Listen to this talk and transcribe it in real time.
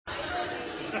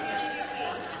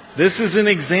This is an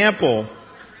example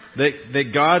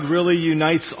that God really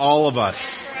unites all of us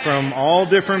from all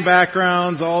different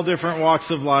backgrounds, all different walks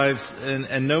of lives,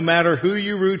 and no matter who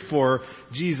you root for,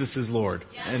 Jesus is Lord.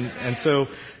 And so,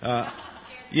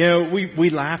 we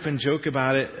laugh and joke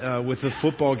about it with the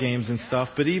football games and stuff,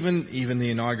 but even the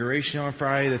inauguration on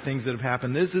Friday, the things that have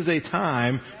happened, this is a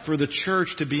time for the church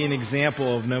to be an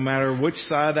example of no matter which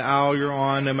side of the aisle you're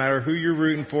on, no matter who you're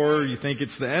rooting for, you think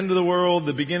it's the end of the world,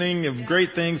 the beginning of great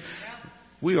things.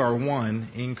 We are one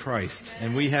in Christ,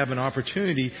 and we have an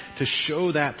opportunity to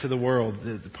show that to the world.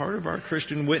 The part of our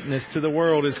Christian witness to the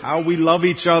world is how we love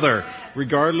each other,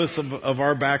 regardless of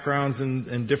our backgrounds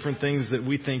and different things that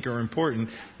we think are important.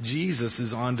 Jesus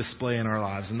is on display in our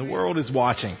lives, and the world is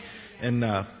watching. And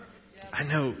I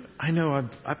know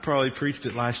I probably preached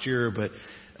it last year, but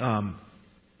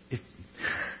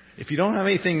if you don't have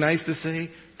anything nice to say,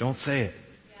 don't say it,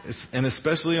 and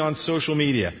especially on social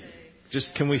media.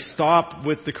 Just can we stop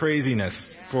with the craziness?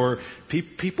 For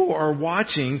people are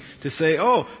watching to say,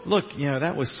 oh, look,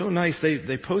 that was so nice.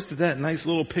 They posted that nice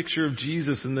little picture of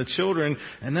Jesus and the children,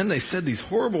 and then they said these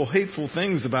horrible, hateful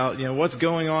things about, what's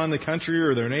going on in the country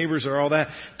or their neighbors or all that.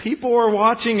 People are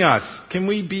watching us. Can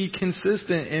we be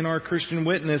consistent in our Christian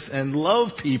witness and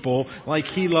love people like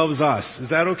He loves us? Is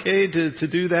that okay to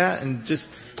do that and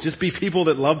just be people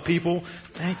that love people?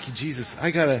 Thank you, Jesus.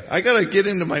 I gotta get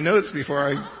into my notes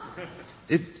before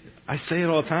I say it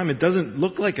all the time. It doesn't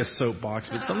look like a soapbox,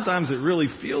 but sometimes it really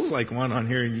feels like one on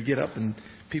here, and you get up and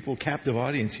people, captive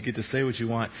audience, you get to say what you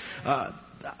want.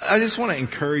 I just want to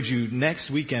encourage you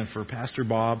next weekend for Pastor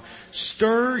Bob,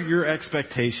 stir your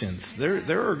expectations.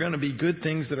 There are going to be good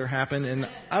things that are happening, and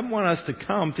I want us to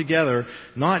come together,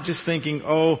 not just thinking,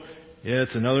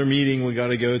 it's another meeting we got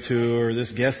to go to, or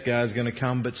this guest guy's going to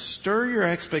come, but stir your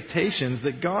expectations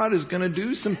that God is going to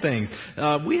do some things.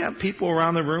 We have people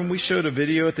around the room. We showed a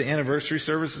video at the anniversary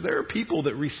services. There are people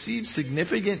that received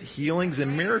significant healings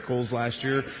and miracles last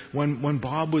year when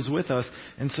Bob was with us.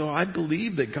 And so I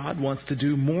believe that God wants to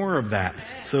do more of that.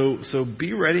 So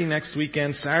be ready next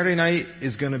weekend. Saturday night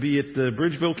is going to be at the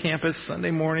Bridgeville campus.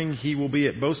 Sunday morning, he will be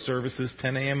at both services,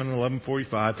 10 a.m. and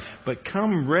 11:45. But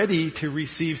come ready to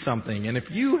receive something. And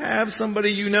if you have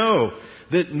somebody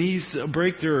that needs a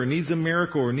breakthrough or needs a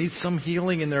miracle or needs some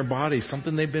healing in their body,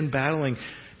 something they've been battling,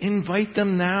 invite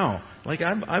them now.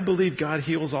 I believe God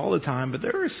heals all the time, but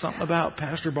there is something about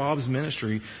Pastor Bob's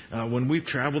ministry. When we've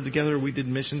traveled together, we did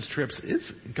missions trips.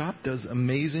 God does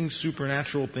amazing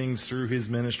supernatural things through His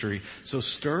ministry. So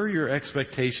stir your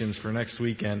expectations for next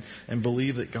weekend and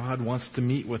believe that God wants to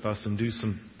meet with us and do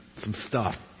some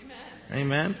stuff.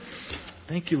 Amen.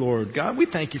 Thank you, Lord. God, we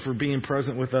thank You for being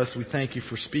present with us. We thank You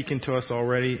for speaking to us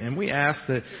already. And we ask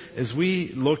that as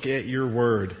we look at Your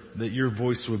Word, that Your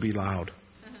voice would be loud.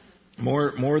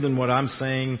 More than what I'm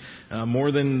saying,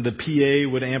 more than the PA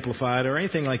would amplify it or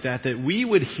anything like that we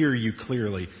would hear You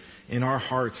clearly in our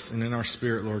hearts and in our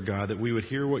spirit, Lord God, that we would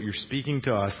hear what You're speaking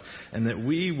to us and that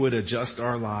we would adjust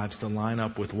our lives to line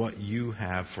up with what You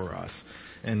have for us.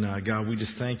 And God, we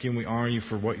just thank You and we honor You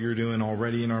for what You're doing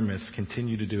already in our midst.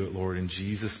 Continue to do it, Lord, in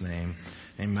Jesus' name.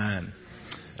 Amen.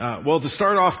 To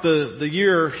start off the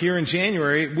year here in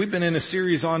January, we've been in a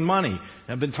series on money.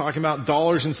 I've been talking about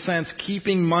dollars and cents,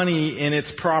 keeping money in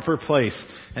its proper place.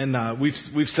 And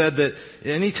we've said that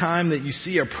any time that you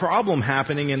see a problem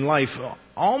happening in life,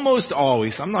 almost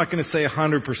always, I'm not going to say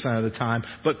 100% of the time,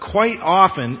 but quite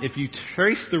often, if you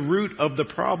trace the root of the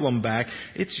problem back,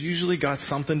 it's usually got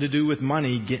something to do with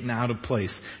money getting out of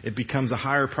place. It becomes a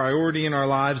higher priority in our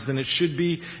lives than it should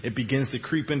be. It begins to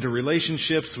creep into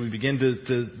relationships. We begin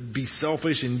to be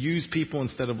selfish and use people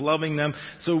instead of loving them.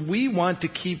 So we want to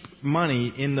keep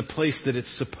money in the place that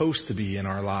it's supposed to be in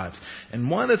our lives.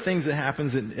 And one of the things that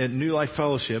happens at New Life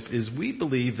Fellowship is we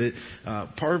believe that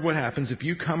part of what happens if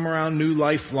you come around New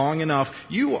Life long enough,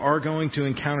 you are going to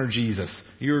encounter Jesus.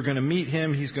 You're going to meet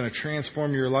Him. He's going to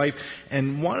transform your life.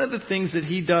 And one of the things that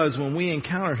He does when we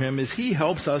encounter Him is He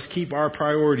helps us keep our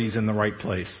priorities in the right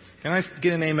place. Can I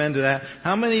get an amen to that?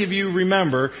 How many of you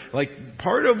remember,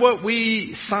 part of what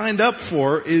we signed up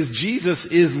for is Jesus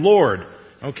is Lord.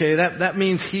 Okay, that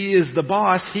means He is the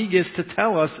boss. He gets to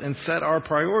tell us and set our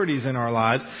priorities in our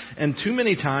lives. And too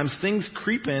many times things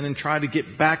creep in and try to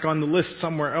get back on the list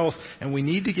somewhere else. And we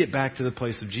need to get back to the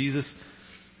place of Jesus.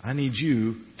 I need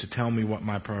You to tell me what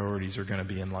my priorities are going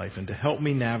to be in life and to help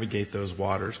me navigate those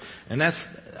waters. And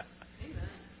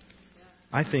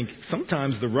I think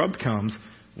sometimes the rub comes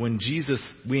when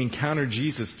we encounter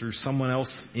Jesus through someone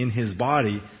else in His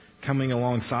body coming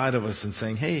alongside of us and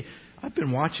saying, hey, I've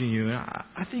been watching you, and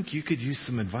I think you could use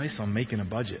some advice on making a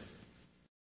budget.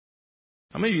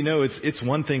 How many of you know it's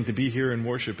one thing to be here and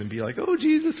worship and be like, oh,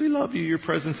 Jesus, we love you. Your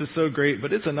presence is so great.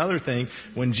 But it's another thing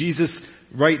when Jesus,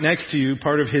 right next to you,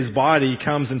 part of his body,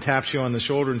 comes and taps you on the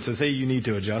shoulder and says, hey, you need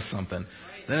to adjust something.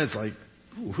 Then it's like,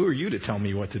 who are you to tell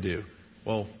me what to do?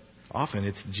 Well, often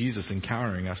it's Jesus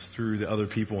encountering us through the other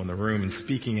people in the room and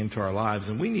speaking into our lives.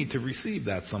 And we need to receive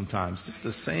that sometimes, just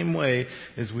the same way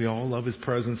as we all love his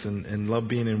presence and love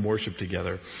being in worship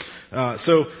together.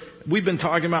 So we've been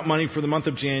talking about money for the month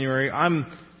of January.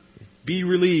 Be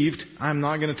relieved, I'm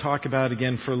not going to talk about it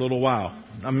again for a little while.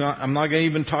 I'm not going to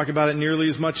even talk about it nearly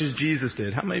as much as Jesus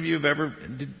did. How many of you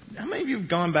have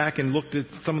gone back and looked at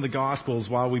some of the Gospels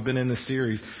while we've been in this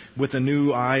series with a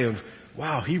new eye of,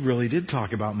 wow, he really did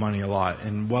talk about money a lot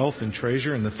and wealth and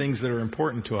treasure and the things that are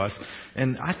important to us.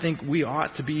 And I think we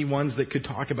ought to be ones that could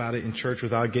talk about it in church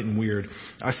without getting weird.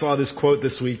 I saw this quote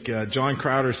this week. John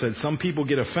Crowder said, some people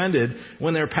get offended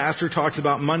when their pastor talks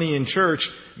about money in church,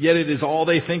 yet it is all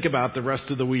they think about the rest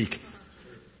of the week.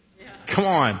 Yeah. Come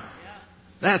on.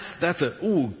 Yeah. That's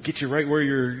get you right where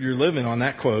you're living on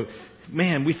that quote.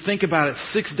 Man, we think about it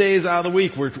 6 days out of the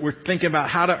week. We're thinking about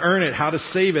how to earn it, how to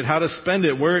save it, how to spend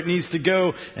it, where it needs to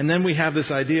go. And then we have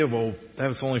this idea of, well,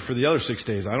 that's only for the other 6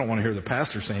 days. I don't want to hear the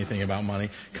pastor say anything about money.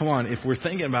 Come on, if we're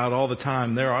thinking about it all the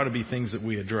time, there ought to be things that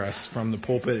we address from the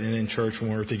pulpit and in church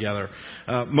when we're together.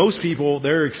 Most people,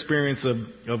 their experience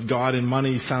of God and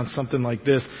money sounds something like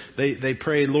this. They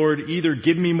pray, Lord, either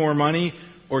give me more money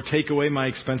or take away my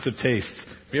expensive tastes.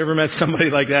 Have you ever met somebody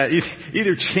like that?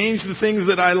 Either change the things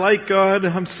that I like, God,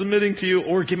 I'm submitting to you,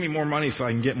 or give me more money so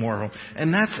I can get more of them.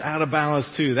 And that's out of balance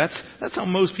too. That's how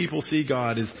most people see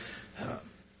God is,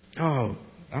 I'm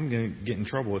going to get in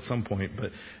trouble at some point.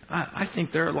 But I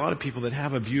think there are a lot of people that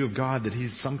have a view of God that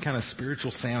he's some kind of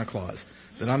spiritual Santa Claus.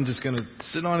 That I'm just going to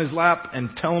sit on his lap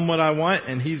and tell him what I want,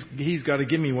 and he's got to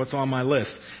give me what's on my list.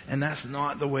 And that's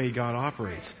not the way God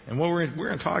operates. And what we're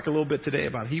going to talk a little bit today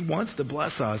about, he wants to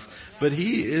bless us, but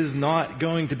he is not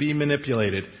going to be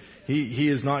manipulated. He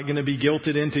is not going to be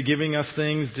guilted into giving us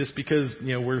things just because,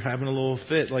 we're having a little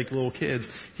fit like little kids.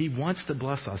 He wants to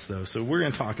bless us, though. So we're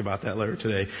going to talk about that later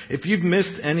today. If you've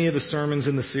missed any of the sermons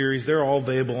in the series, they're all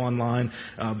available online.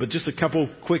 But just a couple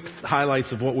quick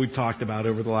highlights of what we've talked about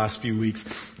over the last few weeks.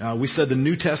 We said the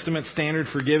New Testament standard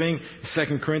for giving,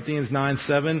 2 Corinthians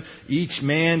 9:7. Each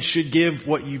man should give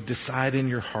what you decide in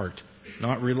your heart,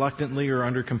 not reluctantly or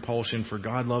under compulsion, for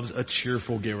God loves a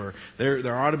cheerful giver.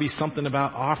 There ought to be something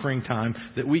about offering time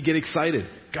that we get excited.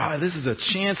 God, this is a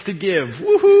chance to give.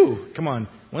 Woohoo! Come on.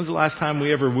 When's the last time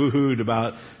we ever woohooed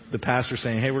about the pastor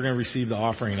saying, hey, we're going to receive the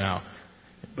offering now?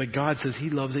 But God says he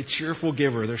loves a cheerful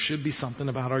giver. There should be something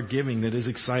about our giving that is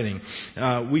exciting.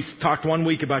 We talked one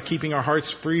week about keeping our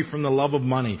hearts free from the love of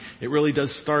money. It really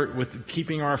does start with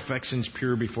keeping our affections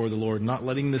pure before the Lord, not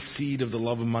letting the seed of the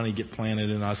love of money get planted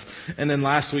in us. And then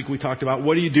last week we talked about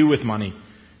what do you do with money?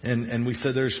 And we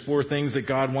said there's 4 things that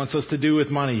God wants us to do with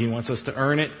money. He wants us to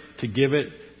earn it, to give it,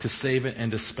 to save it,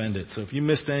 and to spend it. So if you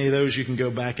missed any of those, you can go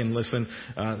back and listen.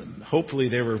 Hopefully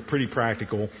they were pretty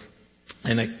practical.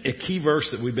 And a key verse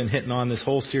that we've been hitting on this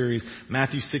whole series,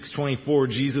 Matthew 6:24,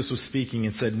 Jesus was speaking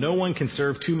and said, no one can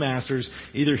serve 2 masters.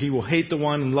 Either he will hate the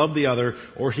one and love the other,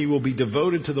 or he will be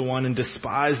devoted to the one and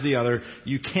despise the other.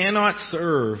 You cannot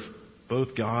serve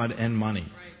both God and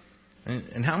money.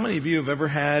 And how many of you have ever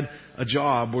had a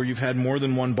job where you've had more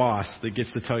than one boss that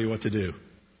gets to tell you what to do?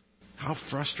 How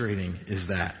frustrating is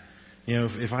that?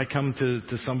 If I come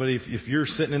to somebody, if you're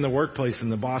sitting in the workplace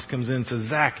and the boss comes in and says,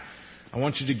 Zach, I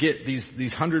want you to get these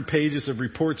 100 pages of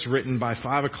reports written by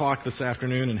 5 o'clock this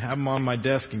afternoon and have them on my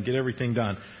desk and get everything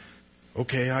done.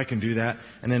 Okay, I can do that.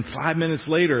 And then 5 minutes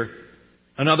later,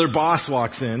 another boss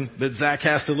walks in that Zach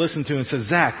has to listen to and says,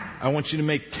 Zach, I want you to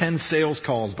make 10 sales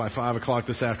calls by 5 o'clock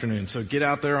this afternoon. So get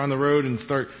out there on the road and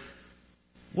start.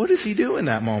 What does he do in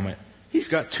that moment? He's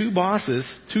got 2 bosses,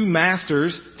 2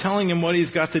 masters telling him what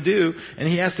he's got to do, and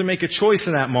he has to make a choice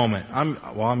in that moment.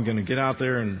 I'm going to get out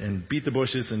there and beat the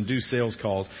bushes and do sales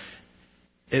calls.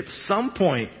 At some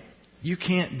point, you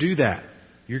can't do that.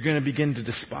 You're going to begin to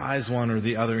despise one or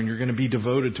the other, and you're going to be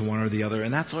devoted to one or the other.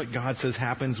 And that's what God says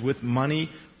happens with money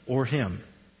or him.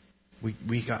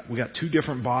 We got 2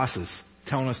 different bosses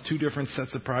telling us 2 different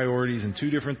sets of priorities and 2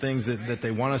 different things that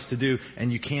they want us to do,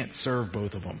 and you can't serve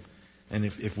both of them. And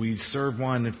if we serve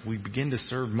one, if we begin to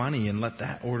serve money and let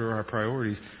that order our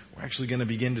priorities, we're actually going to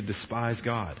begin to despise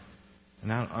God.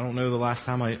 And I don't know the last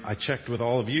time I checked with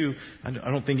all of you. I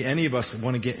don't think any of us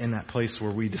want to get in that place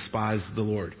where we despise the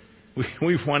Lord.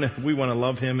 We want to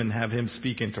love him and have him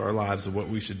speak into our lives of what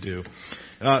we should do.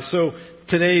 So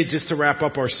today, just to wrap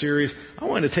up our series, I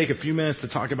want to take a few minutes to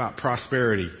talk about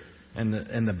prosperity.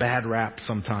 and the bad rap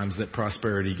sometimes that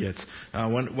prosperity gets.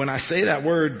 When I say that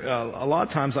word, a lot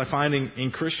of times I find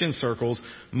in Christian circles,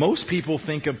 most people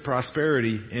think of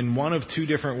prosperity in one of two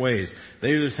different ways. They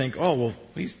either think, oh, well,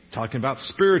 he's talking about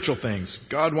spiritual things.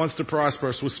 God wants to prosper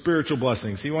us with spiritual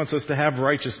blessings. He wants us to have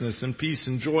righteousness and peace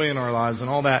and joy in our lives and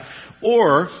all that.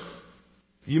 Or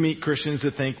you meet Christians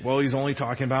that think, well, he's only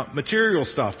talking about material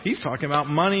stuff. He's talking about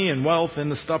money and wealth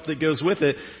and the stuff that goes with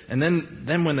it. And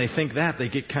then when they think that, they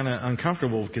get kind of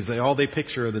uncomfortable because they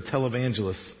picture are the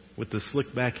televangelists with the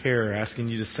slick back hair asking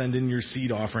you to send in your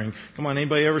seed offering. Come on,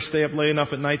 anybody ever stay up late enough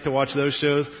at night to watch those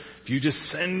shows? If you just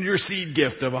send your seed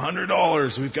gift of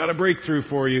 $100, we've got a breakthrough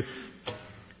for you.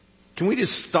 Can we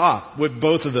just stop with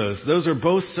both of those? Those are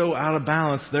both so out of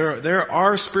balance. There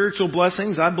are spiritual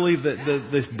blessings. I believe that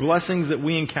the blessings that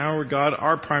we encounter with God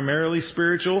are primarily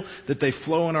spiritual, that they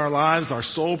flow in our lives. Our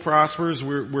soul prospers.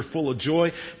 We're full of joy.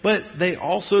 But they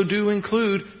also do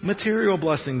include material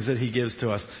blessings that He gives to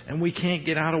us. And we can't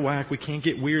get out of whack. We can't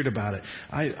get weird about it.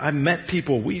 I met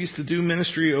people. We used to do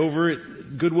ministry over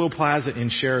at Goodwill Plaza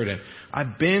in Sheridan.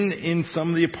 I've been in some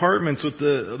of the apartments with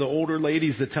the older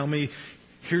ladies that tell me,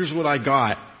 here's what I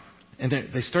got. And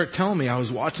they start telling me I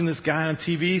was watching this guy on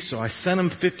TV, so I sent him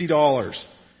 $50.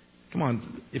 Come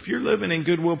on, if you're living in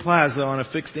Goodwill Plaza on a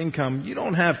fixed income, you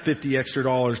don't have $50 extra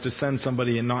to send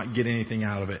somebody and not get anything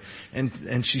out of it.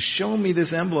 And she's showing me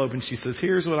this envelope and she says,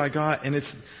 here's what I got. And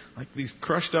it's like these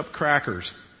crushed up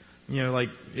crackers. You know, like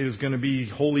it was going to be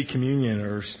Holy Communion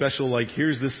or special, like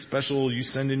here's this special, you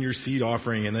send in your seed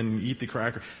offering and then you eat the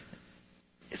cracker.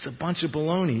 It's a bunch of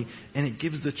baloney, and it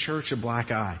gives the church a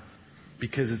black eye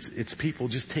because it's people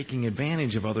just taking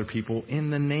advantage of other people in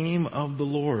the name of the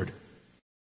Lord.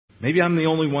 Maybe I'm the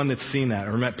only one that's seen that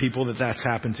or met people that's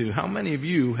happened to. How many of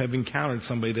you have encountered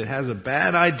somebody that has a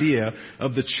bad idea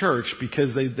of the church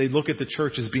because they look at the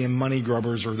church as being money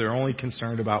grubbers or they're only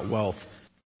concerned about wealth?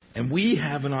 And we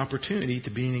have an opportunity to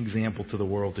be an example to the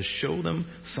world, to show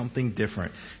them something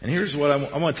different. And here's what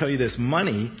I want to tell you this.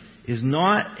 Money is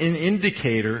not an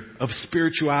indicator of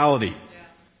spirituality,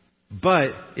 but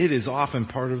it is often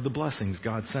part of the blessings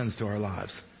God sends to our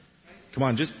lives. Come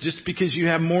on, just because you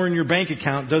have more in your bank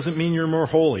account doesn't mean you're more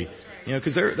holy. You know,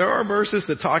 because there are verses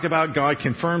that talk about God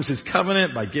confirms His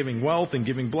covenant by giving wealth and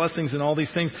giving blessings and all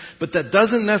these things, but that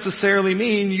doesn't necessarily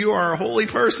mean you are a holy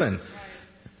person.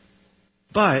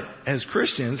 But as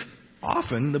Christians,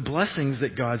 often the blessings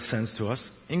that God sends to us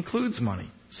includes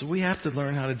money. So we have to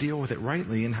learn how to deal with it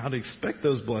rightly and how to expect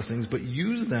those blessings, but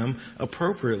use them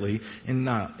appropriately and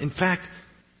not. In fact,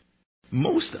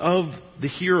 most of the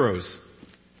heroes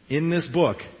in this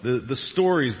book, the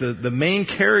stories, the main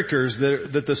characters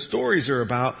that the stories are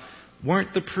about,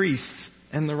 weren't the priests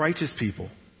and the righteous people.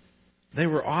 They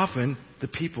were often the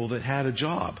people that had a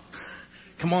job.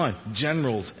 Come on,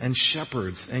 generals and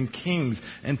shepherds and kings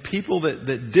and people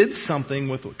that did something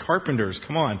with carpenters.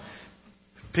 Come on.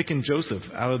 Picking Joseph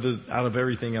out of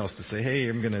everything else to say, hey,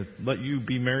 I'm going to let you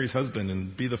be Mary's husband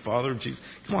and be the father of Jesus.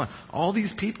 Come on. All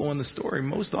these people in the story,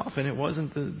 most often it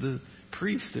wasn't the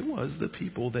priests. It was the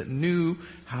people that knew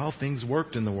how things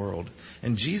worked in the world.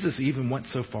 And Jesus even went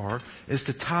so far as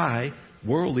to tie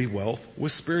worldly wealth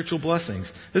with spiritual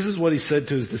blessings. This is what He said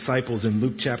to His disciples in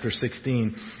Luke chapter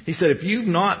 16. He said, if you've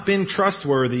not been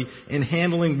trustworthy in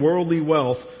handling worldly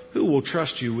wealth, who will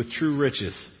trust you with true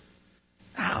riches?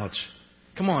 Ouch.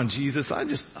 Come on, Jesus. I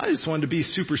just wanted to be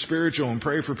super spiritual and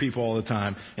pray for people all the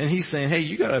time. And He's saying, hey,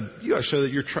 you gotta show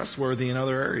that you're trustworthy in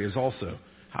other areas also.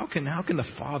 How can the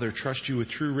Father trust you with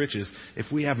true riches if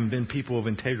we haven't been people of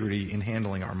integrity in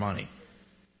handling our money?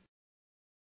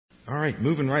 All right,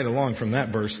 moving right along from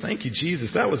that verse. Thank you,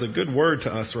 Jesus. That was a good word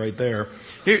to us right there.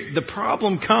 Here, the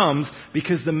problem comes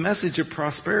because the message of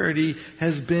prosperity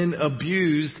has been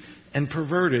abused and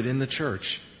perverted in the church.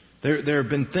 There have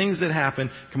been things that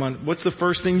happen. Come on, what's the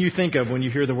first thing you think of when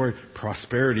you hear the word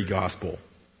prosperity gospel?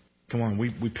 Come on,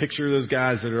 we picture those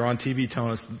guys that are on TV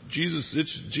telling us,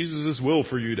 it's Jesus' will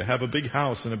for you to have a big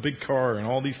house and a big car and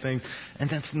all these things. And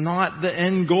that's not the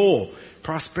end goal.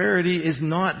 Prosperity is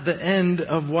not the end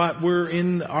of what we're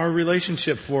in our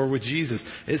relationship for with Jesus.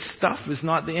 Stuff is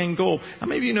not the end goal. How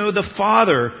many of you know the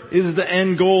Father is the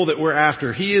end goal that we're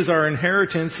after? He is our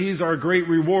inheritance. He's our great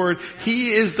reward. He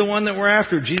is the one that we're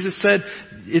after. Jesus said,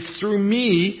 it's through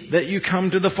me that you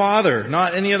come to the Father,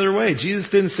 not any other way. Jesus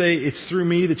didn't say, it's through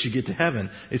me that you get to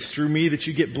heaven. It's through me that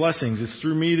you get blessings. It's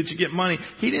through me that you get money.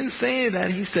 He didn't say any of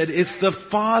that. He said, it's the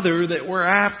Father that we're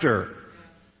after.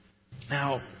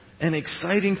 Now, an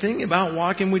exciting thing about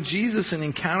walking with Jesus and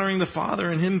encountering the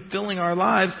Father and Him filling our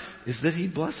lives is that He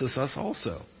blesses us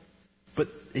also. But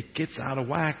it gets out of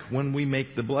whack when we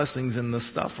make the blessings and the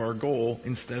stuff our goal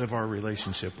instead of our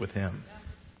relationship with Him.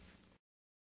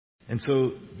 And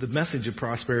so the message of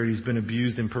prosperity has been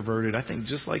abused and perverted, I think,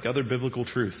 just like other biblical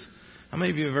truths. How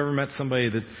many of you have ever met somebody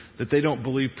that they don't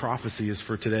believe prophecy is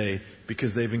for today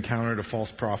because they've encountered a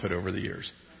false prophet over the years?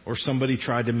 Or somebody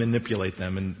tried to manipulate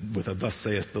them and with a thus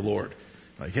saith the Lord.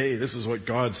 Like, hey, this is what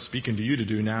God's speaking to you to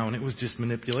do now. And it was just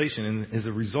manipulation. And as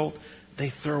a result,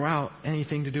 they throw out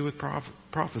anything to do with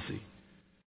prophecy.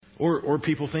 Or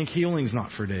people think healing's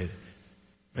not for today.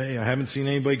 Hey, I haven't seen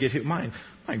anybody get healed.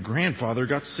 My grandfather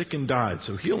got sick and died,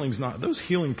 so healing's not. Those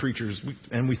healing preachers,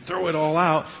 we throw it all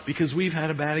out because we've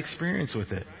had a bad experience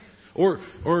with it. Or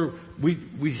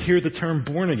we hear the term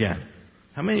born again.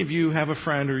 How many of you have a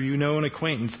friend or you know an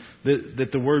acquaintance that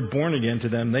the word born again to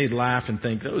them, they laugh and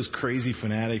think, those crazy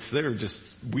fanatics, they're just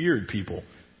weird people.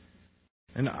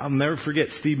 And I'll never forget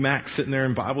Steve Mack sitting there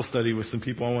in Bible study with some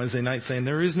people on Wednesday night saying,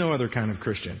 there is no other kind of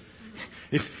Christian.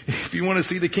 If you want to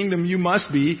see the kingdom, you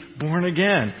must be born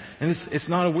again. And it's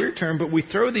not a weird term, but we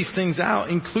throw these things out,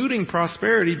 including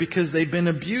prosperity, because they've been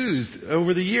abused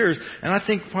over the years. And I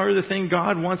think part of the thing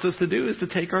God wants us to do is to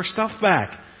take our stuff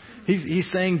back. He's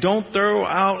saying, don't throw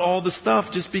out all the stuff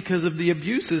just because of the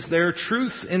abuses. There are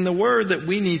truths in the Word that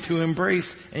we need to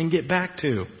embrace and get back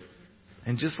to.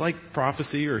 And just like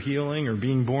prophecy or healing or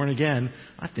being born again,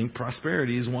 I think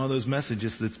prosperity is one of those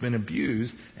messages that's been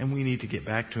abused, and we need to get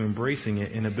back to embracing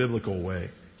it in a biblical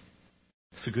way.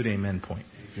 It's a good amen point.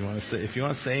 If you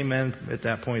want to say amen at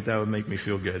that point, that would make me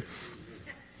feel good.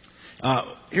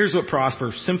 Here's what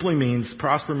prosper simply means.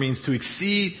 Prosper means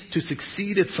to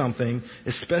succeed at something,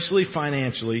 especially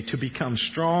financially, to become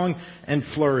strong and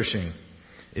flourishing.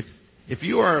 If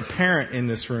you are a parent in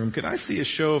this room, could I see a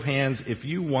show of hands if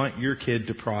you want your kid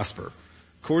to prosper?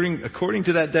 According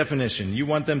to that definition, you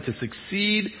want them to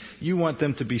succeed, you want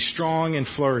them to be strong and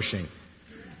flourishing.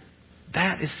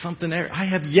 That is something I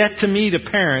have yet to meet a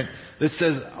parent that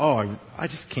says, oh, I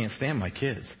just can't stand my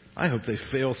kids. I hope they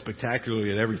fail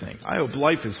spectacularly at everything. I hope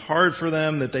life is hard for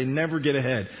them, that they never get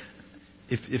ahead.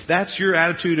 If that's your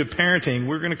attitude of parenting,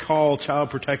 we're going to call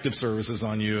Child Protective Services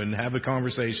on you and have a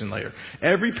conversation later.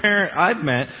 Every parent I've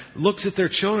met looks at their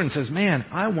children and says, man,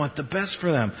 I want the best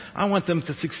for them. I want them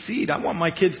to succeed. I want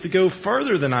my kids to go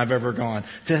further than I've ever gone,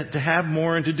 to have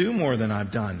more and to do more than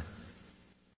I've done.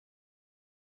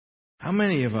 How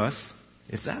many of us,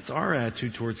 if that's our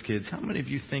attitude towards kids, how many of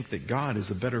you think that God is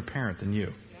a better parent than you?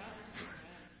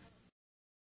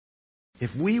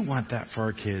 If we want that for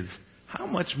our kids, how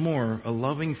much more a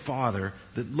loving father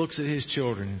that looks at his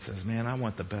children and says, man, I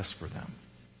want the best for them.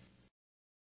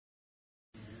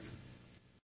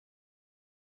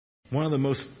 One of the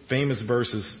most famous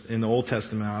verses in the Old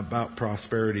Testament about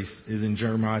prosperity is in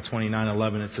Jeremiah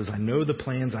 29:11. It says, I know the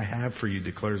plans I have for you,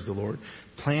 declares the Lord.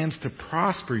 Plans to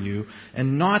prosper you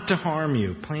and not to harm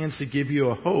you. Plans to give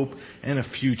you a hope and a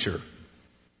future.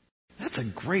 That's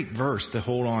a great verse to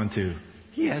hold on to.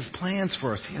 He has plans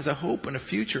for us. He has a hope and a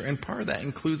future. And part of that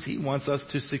includes He wants us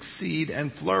to succeed and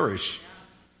flourish.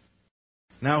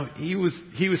 Now, He was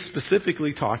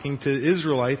specifically talking to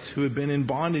Israelites who had been in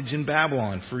bondage in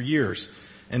Babylon for years.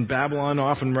 And Babylon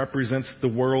often represents the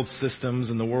world's systems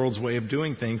and the world's way of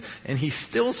doing things. And He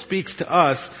still speaks to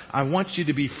us, I want you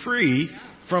to be free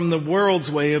from the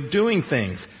world's way of doing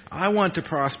things. I want to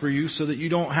prosper you so that you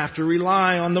don't have to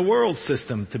rely on the world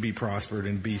system to be prospered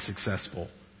and be successful.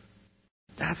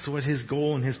 That's what His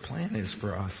goal and His plan is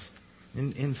for us.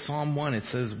 In Psalm 1, it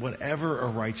says, whatever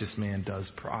a righteous man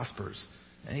does prospers.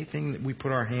 Anything that we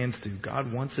put our hands to,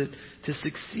 God wants it to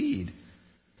succeed.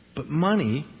 But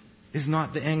money is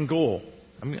not the end goal.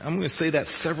 I'm going to say that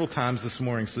several times this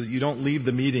morning so that you don't leave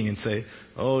the meeting and say,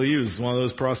 oh, he was one of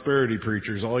those prosperity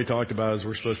preachers. All he talked about is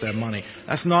we're supposed to have money.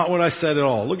 That's not what I said at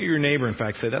all. Look at your neighbor, in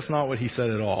fact, say, that's not what he said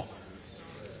at all.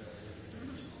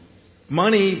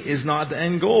 Money is not the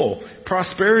end goal.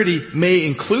 Prosperity may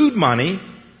include money,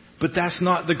 but that's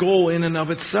not the goal in and of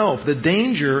itself. The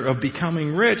danger of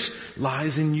becoming rich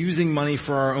lies in using money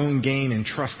for our own gain and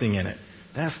trusting in it.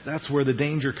 That's where the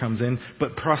danger comes in.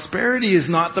 But prosperity is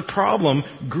not the problem.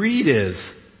 Greed is.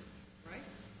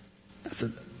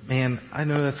 Man, I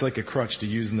know that's like a crutch to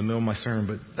use in the middle of my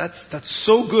sermon, but that's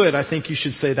so good. I think you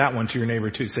should say that one to your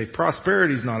neighbor too. Say,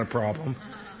 prosperity is not a problem.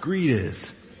 Greed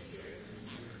is.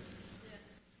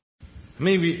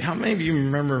 How many of you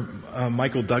remember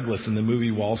Michael Douglas in the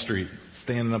movie Wall Street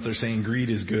standing up there saying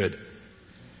greed is good?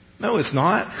 No, it's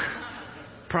not.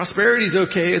 Prosperity is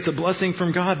okay. It's a blessing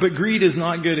from God. But greed is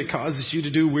not good. It causes you to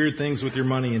do weird things with your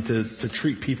money and to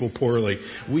treat people poorly.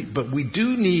 But we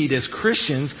do need, as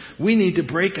Christians, we need to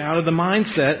break out of the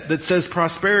mindset that says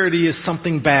prosperity is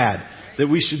something bad. that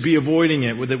we should be avoiding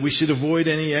it, that we should avoid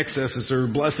any excesses or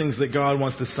blessings that God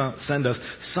wants to send us.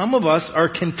 Some of us are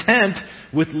content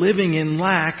with living in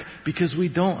lack because we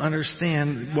don't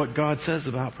understand what God says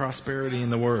about prosperity in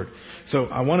the Word. So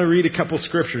I want to read a couple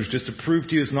scriptures just to prove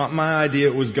to you it's not my idea,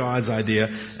 it was God's idea.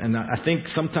 And I think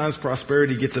sometimes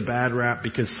prosperity gets a bad rap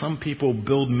because some people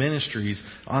build ministries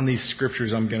on these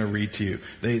scriptures I'm going to read to you.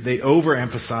 They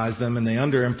overemphasize them and they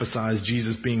underemphasize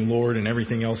Jesus being Lord and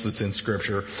everything else that's in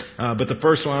Scripture. But the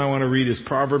first one I want to read is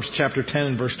Proverbs chapter 10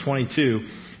 and verse 22.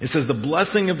 It says, "The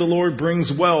blessing of the Lord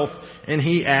brings wealth, and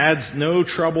He adds no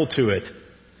trouble to it."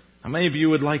 How many of you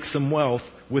would like some wealth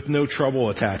with no trouble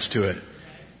attached to it?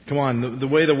 Come on, the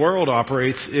way the world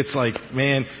operates, it's like,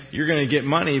 man, you're going to get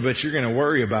money, but you're going to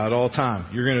worry about it all the time.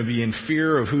 You're going to be in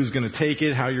fear of who's going to take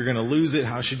it, how you're going to lose it,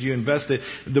 how should you invest it.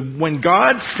 When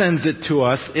God sends it to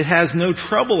us, it has no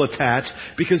trouble attached,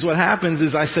 because what happens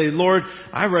is I say, Lord,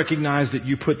 I recognize that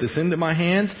you put this into my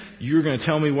hands. You're going to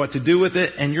tell me what to do with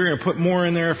it, and you're going to put more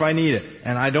in there if I need it.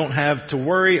 And I don't have to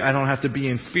worry. I don't have to be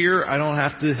in fear. I don't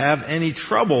have to have any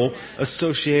trouble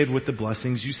associated with the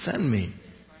blessings you send me.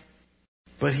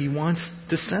 But He wants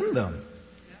to send them.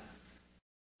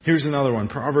 Here's another one.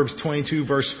 Proverbs 22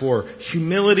 verse 4.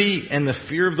 "Humility and the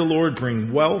fear of the Lord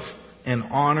bring wealth and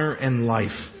honor and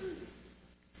life."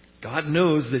 God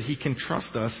knows that He can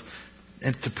trust us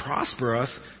and to prosper us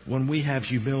when we have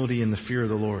humility and the fear of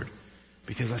the Lord.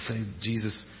 Because I say,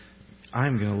 Jesus,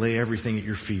 I'm going to lay everything at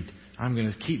your feet. I'm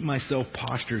going to keep myself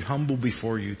postured, humble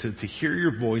before you to hear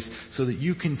your voice so that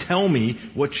you can tell me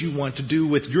what you want to do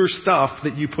with your stuff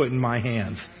that you put in my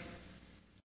hands.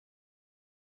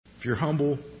 If you're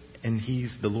humble and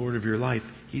He's the Lord of your life,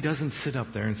 He doesn't sit up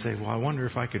there and say, well, I wonder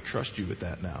if I could trust you with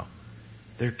that now.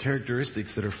 There are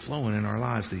characteristics that are flowing in our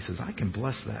lives that He says, I can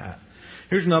bless that.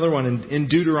 Here's another one in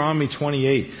Deuteronomy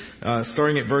 28,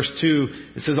 starting at verse 2.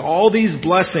 It says, "All these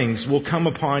blessings will come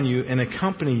upon you and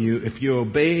accompany you if you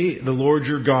obey the Lord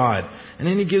your God." And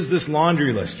then He gives this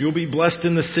laundry list. You'll be blessed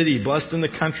in the city, blessed in the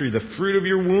country. The fruit of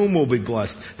your womb will be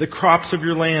blessed. The crops of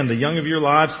your land, the young of your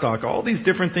livestock. All these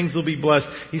different things will be blessed.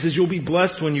 He says, you'll be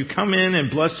blessed when you come in and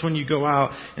blessed when you go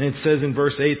out. And it says in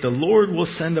verse 8, "The Lord will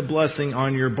send a blessing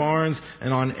on your barns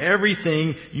and on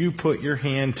everything you put your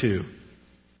hand to."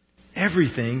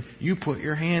 Everything you put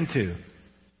your hand to.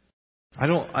 I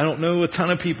don't know a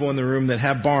ton of people in the room that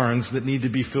have barns that need to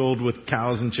be filled with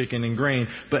cows and chicken and grain,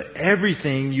 but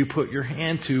everything you put your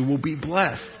hand to will be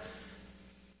blessed.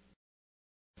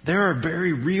 There are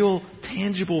very real,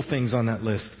 tangible things on that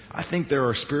list. I think there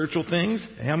are spiritual things.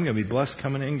 Hey, I'm going to be blessed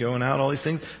coming in, going out, all these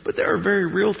things. But there are very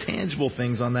real, tangible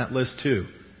things on that list too.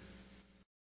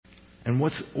 And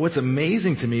what's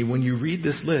amazing to me when you read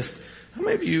this list, how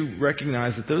many of you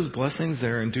recognize that those blessings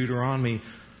there in Deuteronomy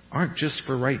aren't just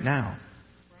for right now?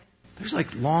 There's like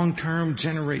long-term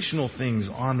generational things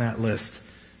on that list.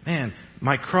 Man,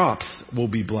 my crops will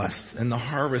be blessed and the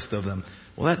harvest of them.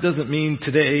 Well, that doesn't mean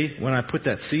today when I put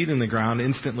that seed in the ground,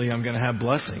 instantly I'm going to have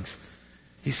blessings.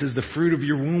 He says the fruit of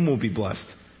your womb will be blessed.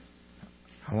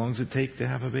 How long does it take to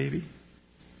have a baby?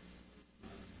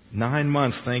 9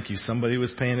 months, thank you. Somebody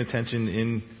was paying attention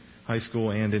in high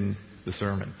school and in the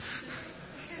sermon.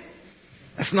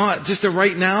 That's not just a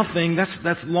right now thing.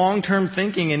 That's long-term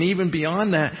thinking. And even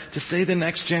beyond that, to say the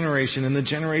next generation and the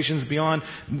generations beyond,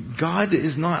 God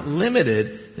is not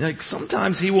limited. Like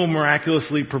sometimes He will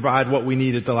miraculously provide what we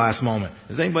need at the last moment.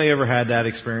 Has anybody ever had that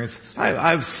experience?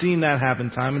 I've seen that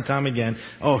happen time and time again.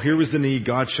 Oh, here was the need.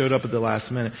 God showed up at the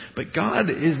last minute. But God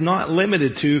is not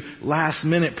limited to last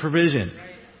minute provision.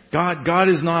 God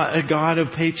is not a God of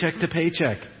paycheck to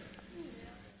paycheck.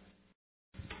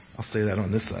 I'll say that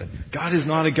on this side. God is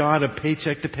not a God of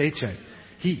paycheck to paycheck.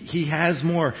 He has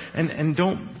more. And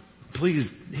don't, please,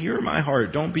 hear my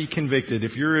heart. Don't be convicted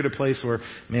if you're at a place where,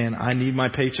 man, I need my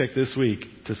paycheck this week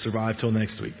to survive till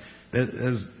next week. That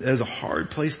is a hard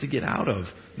place to get out of.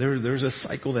 There's a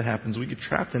cycle that happens. We get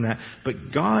trapped in that.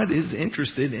 But God is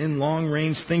interested in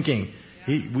long-range thinking.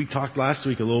 We talked last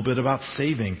week a little bit about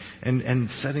saving and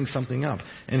setting something up.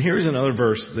 And here's another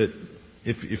verse that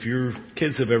if your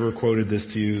kids have ever quoted this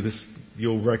to you,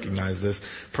 you'll recognize this.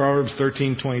 Proverbs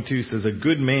 13:22 says, "A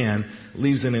good man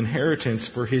leaves an inheritance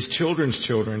for his children's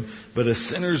children, but a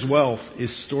sinner's wealth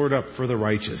is stored up for the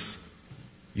righteous."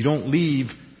 You don't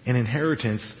leave an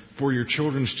inheritance for your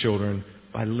children's children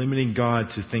by limiting God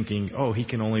to thinking, oh, He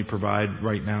can only provide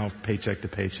right now paycheck to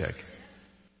paycheck.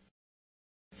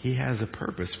 He has a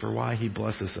purpose for why He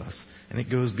blesses us. And it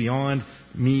goes beyond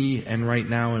me and right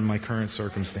now in my current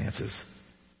circumstances.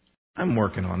 I'm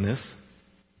working on this.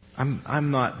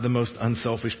 I'm not the most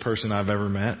unselfish person I've ever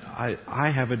met.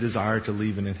 I have a desire to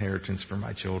leave an inheritance for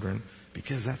my children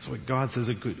Because that's what God says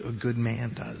a good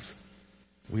man does.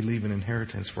 We leave an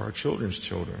inheritance for our children's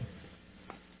children.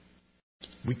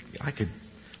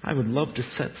 I would love to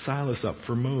set Silas up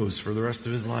for Mose for the rest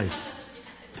of his life.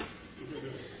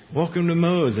 Welcome to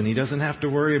Mose, and he doesn't have to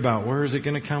worry about where is it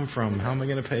going to come from? How am I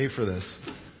going to pay for this?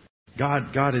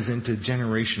 God is into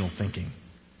generational thinking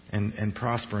and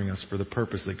prospering us for the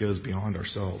purpose that goes beyond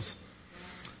ourselves.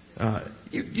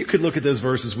 You could look at those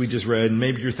verses we just read, and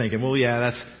maybe you're thinking, well,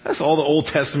 yeah, that's all the Old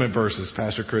Testament verses,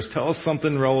 Pastor Chris. Tell us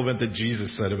something relevant that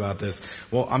Jesus said about this.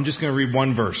 Well, I'm just going to read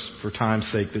one verse for time's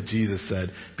sake that Jesus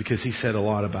said, because he said a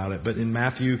lot about it. But in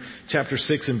Matthew chapter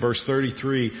 6 and verse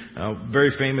 33, a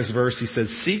very famous verse, he said,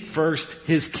 "Seek first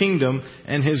his kingdom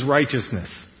and his righteousness."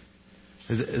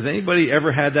 Has anybody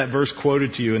ever had that verse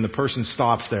quoted to you and the person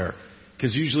stops there?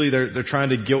 Because usually they're trying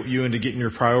to guilt you into getting your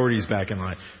priorities back in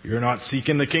line. You're not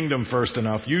seeking the kingdom first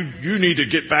enough. You need to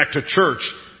get back to church.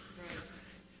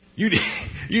 You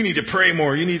need to pray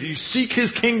more. You need to seek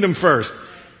his kingdom first.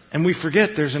 And we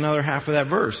forget there's another half of that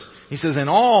verse. He says, "And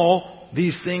all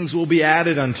these things will be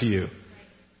added unto you."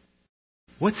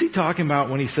 What's he talking about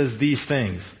when he says these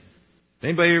things?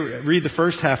 Anybody read the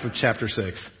first half of chapter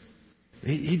 6?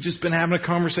 He'd just been having a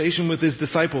conversation with his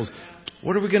disciples.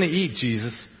 What are we going to eat,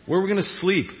 Jesus? Where are we going to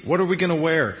sleep? What are we going to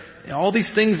wear? All these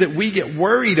things that we get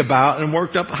worried about and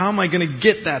worked up. How am I going to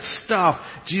get that stuff?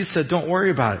 Jesus said, don't worry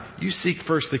about it. You seek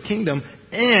first the kingdom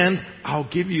and I'll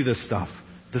give you the stuff.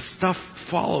 The stuff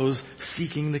follows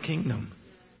seeking the kingdom.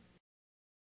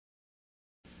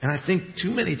 And I think too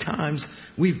many times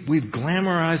we've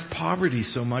glamorized poverty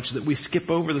so much that we skip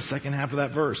over the second half of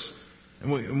that verse.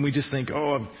 And we just think,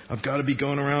 oh, I've got to be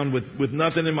going around with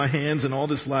nothing in my hands and all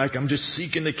this lack. I'm just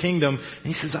seeking the kingdom. And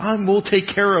he says, I will take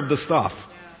care of the stuff.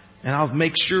 And I'll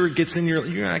make sure it gets in you're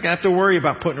not going to have to worry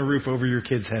about putting a roof over your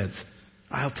kids' heads.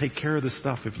 I'll take care of the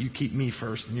stuff if you keep me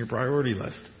first in your priority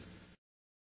list.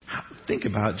 Think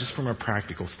about it just from a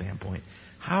practical standpoint.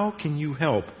 How can you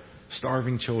help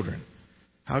starving children?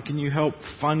 How can you help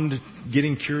fund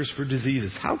getting cures for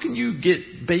diseases? How can you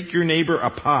bake your neighbor a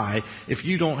pie if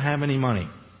you don't have any money?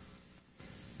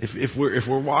 If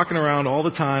we're walking around all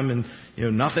the time and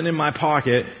nothing in my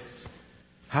pocket,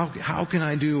 how can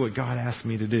I do what God asked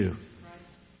me to do?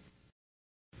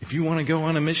 If you want to go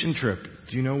on a mission trip,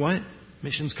 do you know what?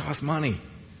 Missions cost money.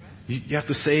 You have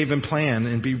to save and plan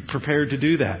and be prepared to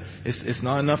do that. It's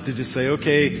not enough to just say,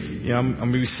 okay, I'm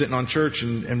going to be sitting on church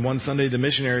and one Sunday the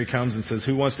missionary comes and says,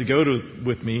 who wants to go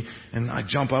with me? And I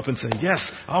jump up and say, yes,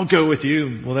 I'll go with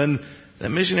you. Well, then that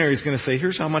missionary is going to say,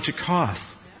 here's how much it costs.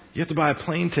 You have to buy a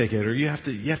plane ticket, or you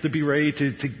have to be ready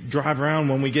to drive around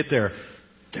when we get there.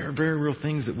 There are very real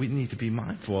things that we need to be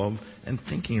mindful of and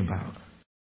thinking about.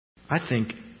 I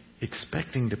think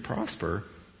expecting to prosper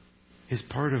is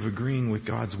part of agreeing with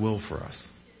God's will for us.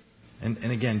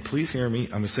 And again, please hear me.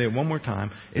 I'm going to say it one more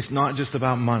time. It's not just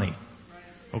about money.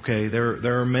 Okay,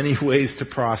 there are many ways to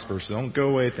prosper. So don't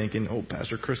go away thinking, oh,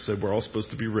 Pastor Chris said we're all supposed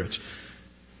to be rich.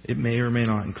 It may or may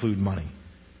not include money.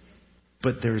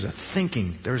 But there's a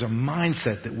thinking, there's a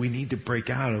mindset that we need to break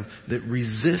out of that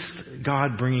resists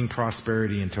God bringing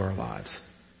prosperity into our lives.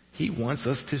 He wants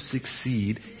us to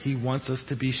succeed. He wants us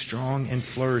to be strong and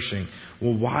flourishing.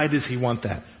 Well, why does He want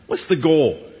that? What's the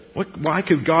goal? Why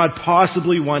could God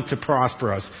possibly want to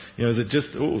prosper us? Is it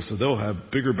just, so they'll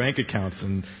have bigger bank accounts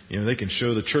and, they can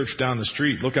show the church down the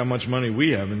street, look how much money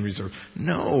we have in reserve.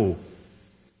 No.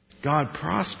 God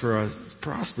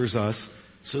prospers us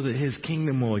so that His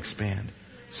kingdom will expand.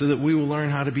 So that we will learn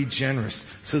how to be generous.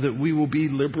 So that we will be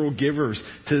liberal givers.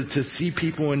 To see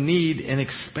people in need and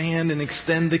expand and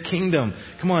extend the kingdom.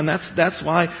 Come on, that's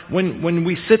why when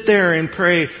we sit there and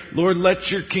pray, Lord, let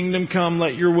your kingdom come,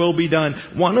 let your will be done.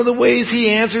 One of the ways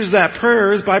He answers that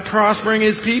prayer is by prospering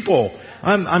His people.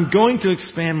 I'm going to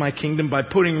expand my kingdom by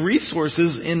putting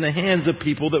resources in the hands of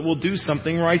people that will do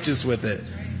something righteous with it.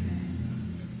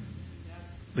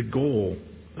 The goal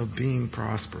of being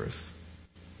prosperous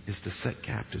is to set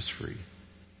captives free,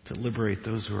 to liberate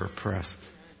those who are oppressed,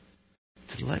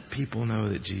 to let people know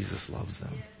that Jesus loves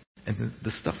them. And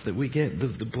the stuff that we get,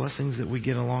 the blessings that we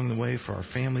get along the way for our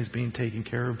families being taken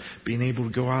care of, being able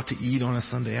to go out to eat on a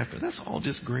Sunday after, that's all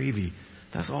just gravy.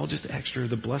 That's all just extra,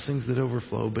 the blessings that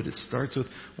overflow. But it starts with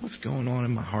what's going on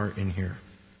in my heart in here.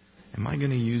 Am I going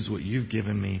to use what you've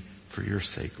given me for your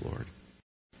sake, Lord?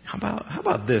 How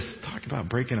about this? Talk about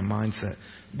breaking a mindset.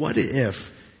 What if,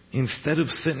 instead of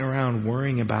sitting around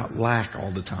worrying about lack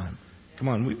all the time, Come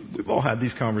on, we've all had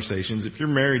these conversations. If you're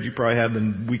married, you probably have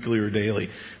them weekly or daily.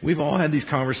 We've all had these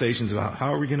conversations about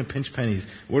how are we going to pinch pennies?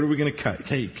 What are we going to cut?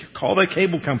 Hey, call that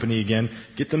cable company again.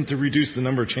 Get them to reduce the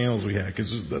number of channels we have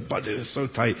because the budget is so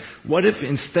tight. What if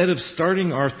instead of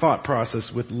starting our thought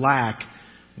process with lack,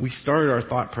 we started our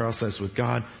thought process with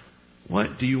God,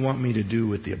 what do you want me to do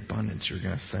with the abundance you're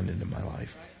going to send into my life?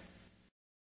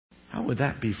 How would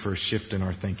that be for a shift in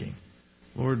our thinking?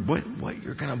 Lord, what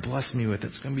you're going to bless me with,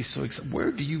 it's going to be so exciting.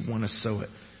 Where do you want to sow it?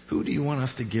 Who do you want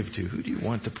us to give to? Who do you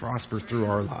want to prosper through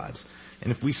our lives?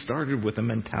 And if we started with a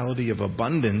mentality of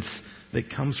abundance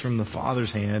that comes from the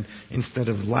Father's hand instead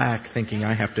of lack, thinking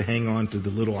I have to hang on to the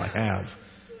little I have,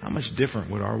 how much different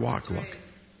would our walk look?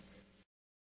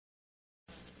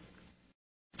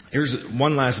 Here's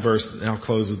one last verse, and I'll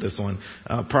close with this one.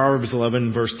 Proverbs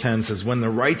 11, verse 10 says, when the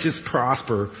righteous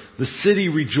prosper, the city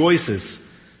rejoices.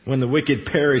 When the wicked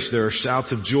perish, there are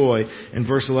shouts of joy. And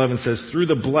verse 11 says, through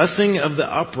the blessing of the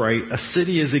upright, a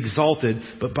city is exalted,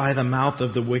 but by the mouth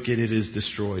of the wicked it is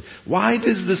destroyed. Why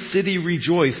does the city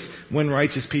rejoice when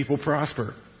righteous people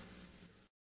prosper?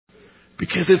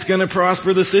 Because it's going to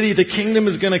prosper the city. The kingdom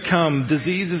is going to come.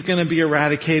 Disease is going to be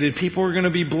eradicated. People are going to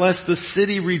be blessed. The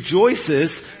city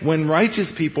rejoices when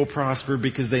righteous people prosper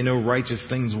because they know righteous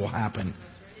things will happen.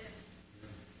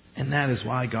 And that is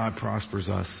why God prospers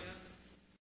us.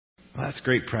 Well, that's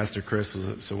great, Pastor Chris.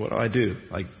 So what do I do?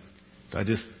 Like, do I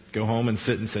just go home and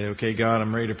sit and say, okay, God,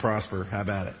 I'm ready to prosper. Have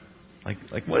at it.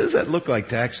 Like, what does that look like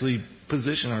to actually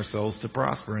position ourselves to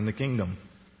prosper in the kingdom?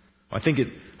 Well, I think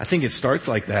it starts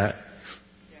like that.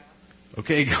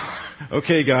 Okay,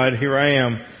 God, here I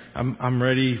am. I'm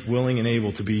ready, willing, and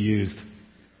able to be used.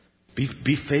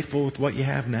 Be faithful with what you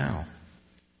have now.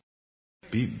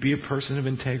 Be a person of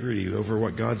integrity over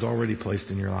what God's already placed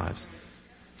in your lives.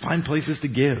 Find places to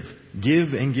give.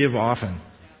 Give and give often.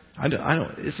 I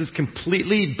don't. This is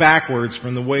completely backwards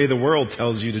from the way the world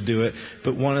tells you to do it.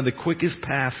 But one of the quickest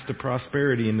paths to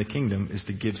prosperity in the kingdom is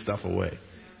to give stuff away.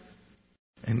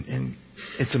 And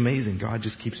it's amazing. God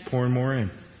just keeps pouring more in.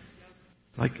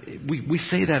 Like we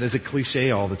say that as a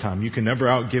cliche all the time. You can never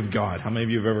outgive God. How many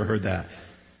of you have ever heard that?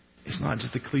 It's not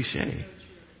just a cliche.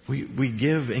 We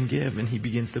give, and He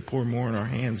begins to pour more in our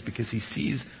hands because He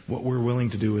sees what we're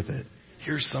willing to do with it.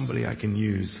 Here's somebody I can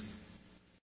use.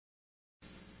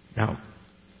 Now,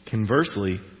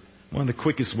 conversely, one of the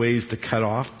quickest ways to cut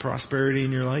off prosperity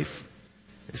in your life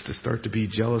is to start to be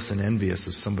jealous and envious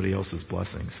of somebody else's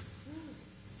blessings.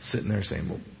 Sitting there saying,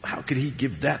 well, how could he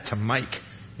give that to Mike?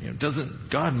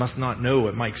 God must not know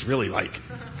what Mike's really like.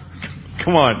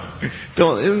 Come on.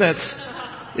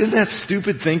 Isn't that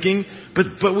stupid thinking?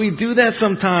 But we do that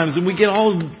sometimes, and we get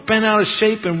all bent out of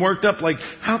shape and worked up like,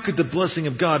 how could the blessing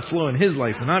of God flow in his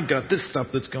life? And I've got this stuff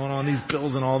that's going on, these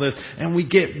bills and all this. And we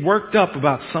get worked up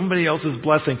about somebody else's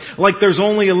blessing. Like there's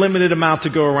only a limited amount to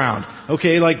go around.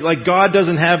 Okay? Like God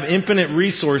doesn't have infinite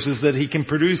resources that He can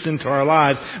produce into our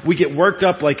lives. We get worked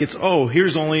up like it's,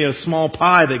 here's only a small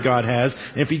pie that God has.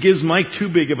 And if He gives Mike too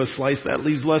big of a slice, that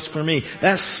leaves less for me.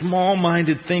 That's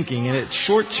small-minded thinking, and it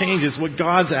shortchanges what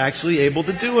God's actually able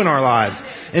to do in our lives.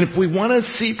 And if we want to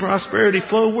see prosperity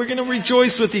flow, we're going to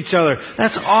rejoice with each other.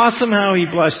 That's awesome how He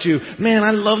blessed you. Man,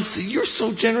 you're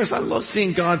so generous. I love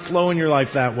seeing God flow in your life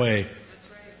that way.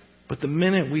 But the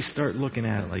minute we start looking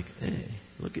at it like, hey,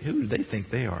 look at who they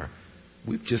think they are,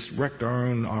 we've just wrecked our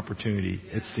own opportunity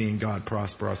at seeing God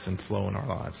prosper us and flow in our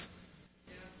lives.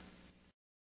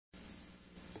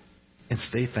 And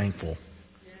stay thankful.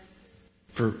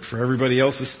 For everybody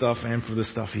else's stuff and for the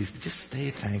stuff just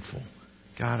stay thankful.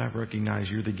 God, I recognize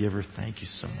You're the giver. Thank You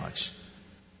so much.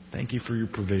 Thank You for Your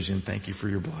provision. Thank You for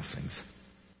Your blessings.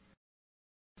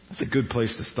 That's a good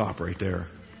place to stop right there.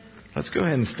 Let's go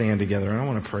ahead and stand together, and I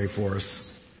want to pray for us.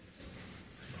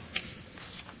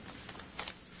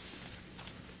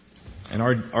 And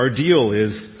our deal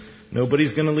is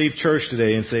nobody's going to leave church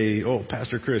today and say,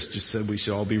 Pastor Chris just said we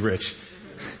should all be rich.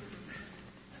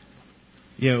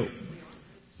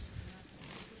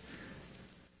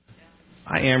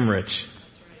 I am rich.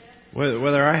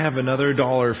 Whether I have another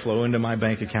dollar flow into my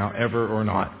bank account ever or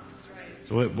not.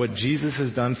 So what Jesus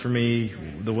has done for me,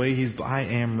 the way I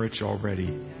am rich already.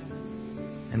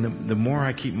 And the more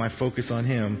I keep my focus on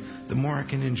Him, the more I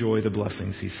can enjoy the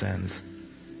blessings He sends.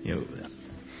 If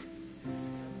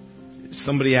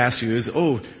somebody asks you,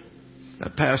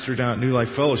 that pastor down at New Life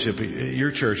Fellowship at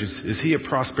your church, is he a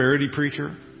prosperity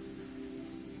preacher?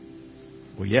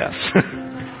 Well, yes.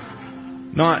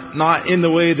 Not in the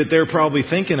way that they're probably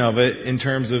thinking of it in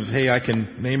terms of, hey, I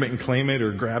can name it and claim it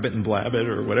or grab it and blab it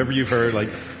or whatever you've heard. Like,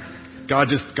 God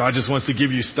just wants to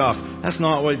give you stuff. That's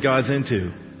not what God's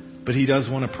into. But He does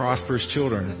want to prosper His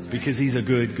children because He's a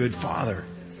good, good Father.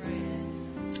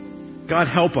 God,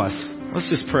 help us. Let's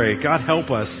just pray. God,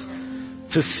 help us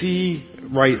to see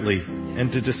rightly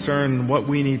and to discern what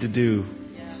we need to do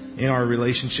in our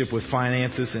relationship with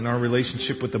finances, in our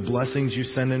relationship with the blessings You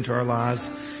send into our lives.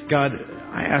 God,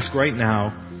 I ask right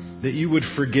now that You would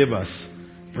forgive us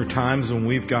for times when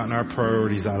we've gotten our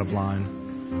priorities out of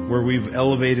line, where we've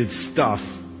elevated stuff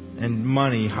and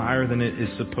money higher than it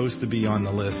is supposed to be on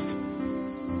the list.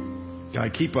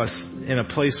 God, keep us in a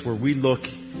place where we look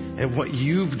at what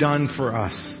You've done for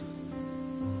us,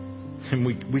 and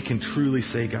we can truly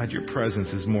say, God, Your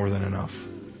presence is more than enough.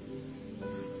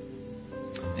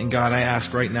 And God, I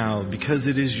ask right now, because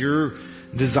it is Your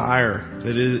desire,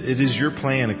 that it is Your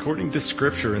plan according to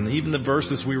Scripture and even the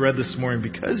verses we read this morning,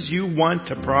 because You want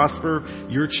to prosper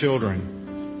Your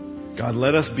children, God,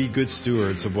 let us be good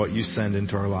stewards of what You send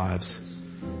into our lives.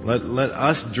 Let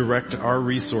us direct our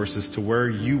resources to where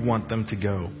You want them to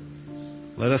go.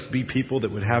 Let us be people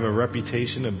that would have a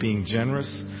reputation of being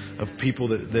generous, of people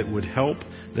that would help,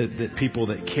 that people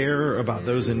that care about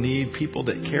those in need, people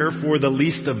that care for the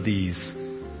least of these.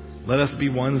 Let us be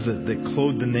ones that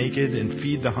clothe the naked and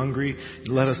feed the hungry.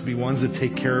 Let us be ones that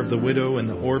take care of the widow and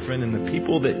the orphan and the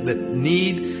people that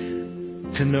need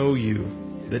to know You,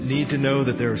 that need to know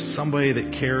that there is somebody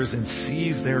that cares and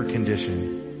sees their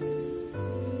condition.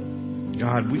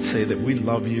 God, we say that we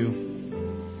love You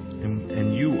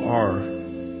and You are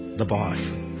the boss.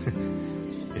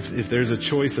 If there's a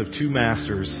choice of two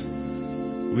masters,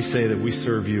 we say that we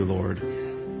serve You, Lord.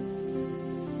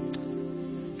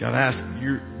 God, I ask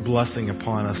Your blessing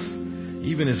upon us,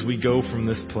 even as we go from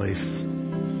this place.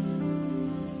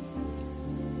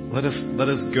 Let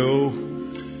us go.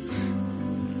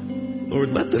 Lord,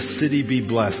 let the city be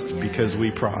blessed because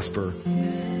we prosper.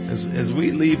 As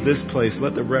we leave this place,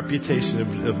 let the reputation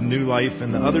of New Life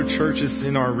and the other churches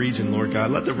in our region, Lord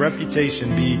God, let the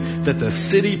reputation be that the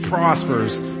city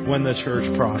prospers when the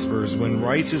church prospers, when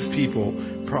righteous people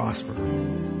prosper.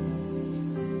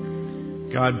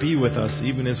 God, be with us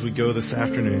even as we go this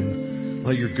afternoon.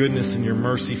 Let Your goodness and Your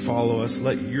mercy follow us.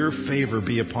 Let Your favor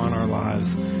be upon our lives.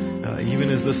 Even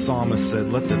as the psalmist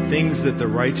said, let the things that the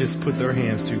righteous put their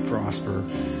hands to prosper,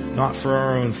 not for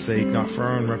our own sake, not for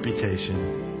our own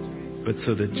reputation, but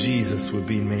so that Jesus would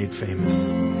be made famous.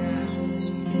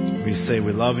 We say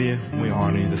we love You and we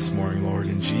honor You this morning, Lord.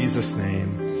 In